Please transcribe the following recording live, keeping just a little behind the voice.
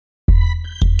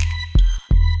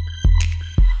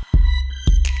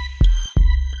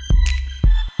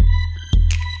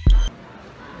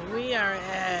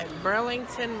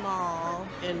Burlington Mall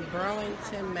in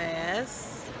Burlington,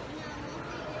 Mass.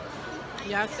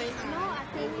 Y'all say hi. No, I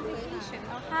think we vacation.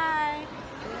 Oh, hi.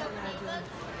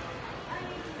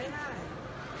 Say hi.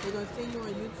 We're going to see you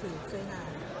on YouTube. Say hi.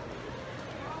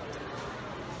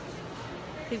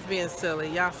 He's being silly.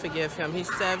 Y'all forgive him. He's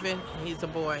 7. He's a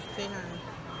boy. Say hi.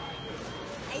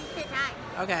 I said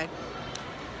hi. Okay.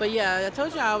 But yeah, I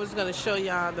told y'all I was going to show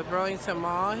y'all the Burlington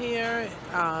Mall here.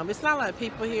 It's not a lot of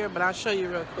people here, but I'll show you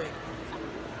real quick.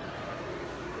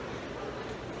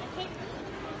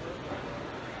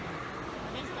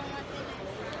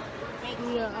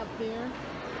 Yeah, up there.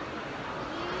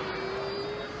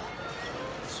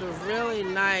 It's a really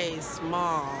nice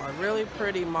mall, a really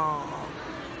pretty mall.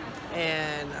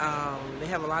 And they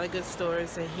have a lot of good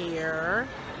stores in here,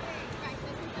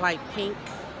 like Pink.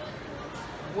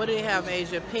 What do they have,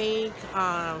 Asia? Pink,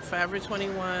 Forever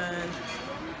 21.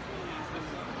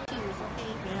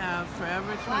 They have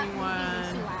Forever 21.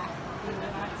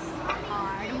 That's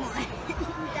hard.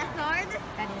 That's hard?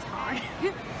 That is hard.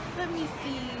 Let me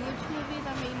see, which movie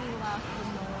that made me laugh the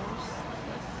most?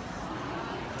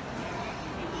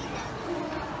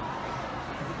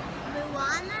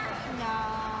 Moana? No.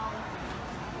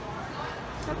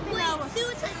 Something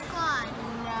Suicide Squad?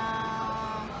 No.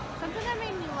 Something that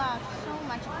made me laugh so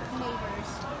much.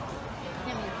 Neighbors.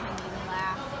 That made me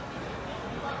laugh.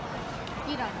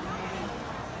 You don't know maybe.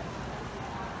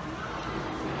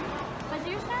 But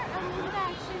there's not a movie that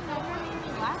actually never made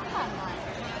me laugh that much.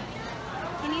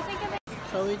 Can you think of it?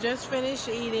 So we just finished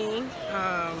eating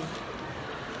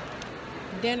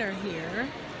dinner here.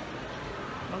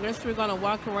 I guess we're gonna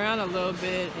walk around a little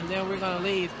bit and then we're gonna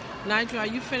leave. Nigel, are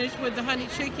you finished with the honey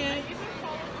chicken?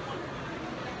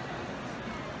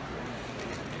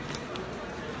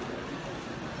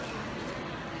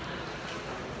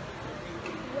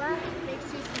 What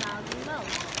makes you smile the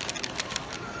most?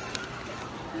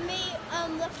 Me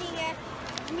looking at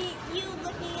me, you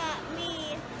looking at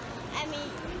me. I mean,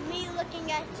 me looking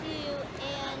at you,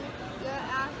 and you're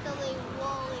actually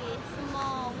really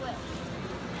small with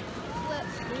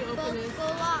go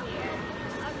up.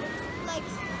 Like,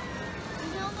 you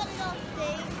know what those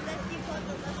things that you put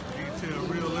the Detail,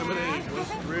 real lemonade.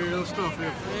 What's real stuff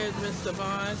here? There's Mr.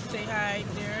 Barnes. Say hi,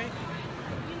 Derek.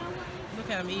 Look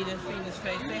at him eating, seeing his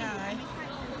face. Say hi.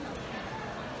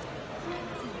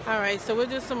 Alright, so we'll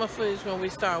do some more footage when we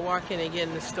start walking and get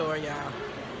in the store, y'all.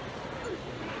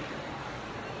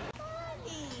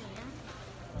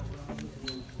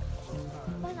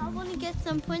 But I want to get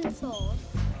some pencils.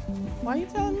 Why are you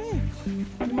telling me?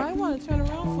 You might want to turn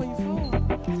around before you fall.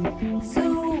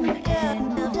 Zoom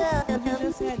in. You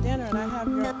just had dinner and I have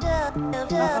your...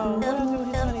 Uh-oh, what do I do with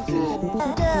his honey chicken?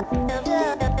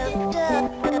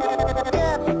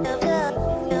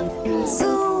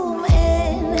 Zoom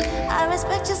in. I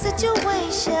respect your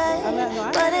situation,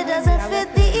 but it doesn't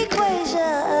fit the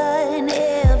equation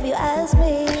if you ask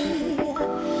me.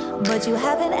 But you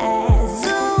haven't asked.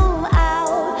 Zoom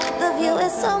out. The view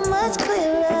is so much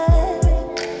clearer.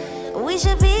 We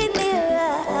should be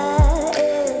nearer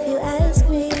if you ask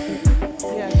me.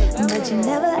 But you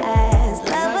never asked.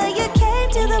 Lover, you came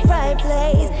to the right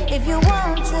place. If you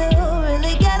want to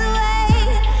really get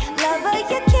away, lover,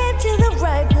 you came to the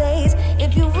right place.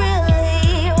 If you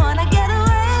really wanna get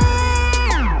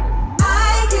away,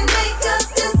 I can make us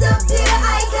disappear.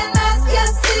 I can mask your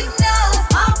signal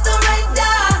off the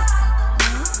radar.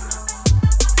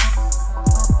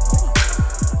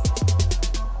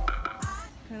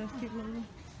 Can I keep moving?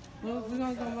 Well, we're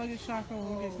gonna go luggage shopping when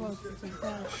we get closer to the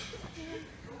car.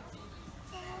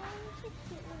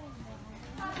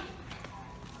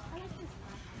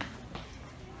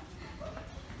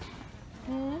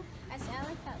 I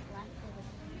like that black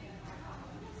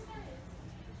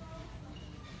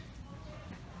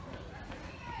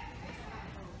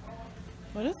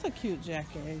Well, this is a cute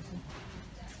jacket, Asia.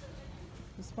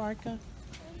 The Sparka.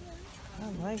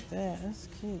 I like that. That's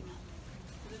cute.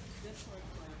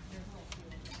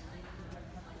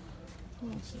 How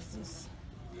much is this?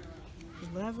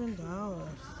 $11.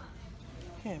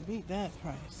 Can't beat that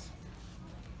price.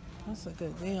 That's a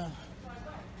good deal.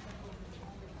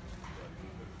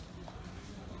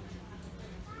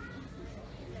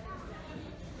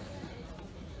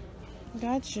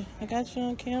 Gotcha. I got you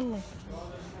on camera.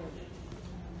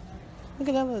 Look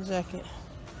at that little jacket.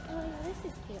 Oh, this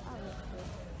is cute. I like this.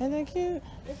 Isn't that cute?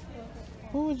 This is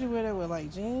Who would you wear that with, like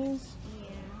jeans?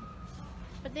 yeah.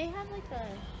 But they have like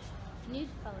a nude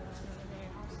color on over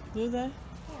there also. Do they?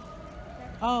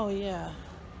 Yeah. Oh, yeah.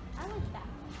 I like that.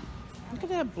 Look at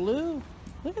that blue.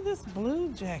 Look at this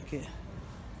blue jacket.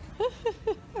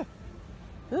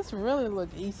 This really look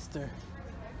Easter.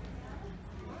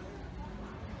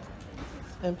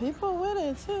 And people with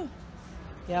it too.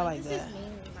 Yeah, I like This that. is mainly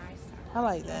my stuff. I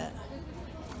like that. $60.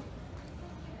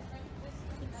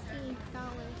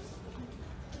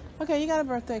 Okay, you got a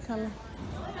birthday coming.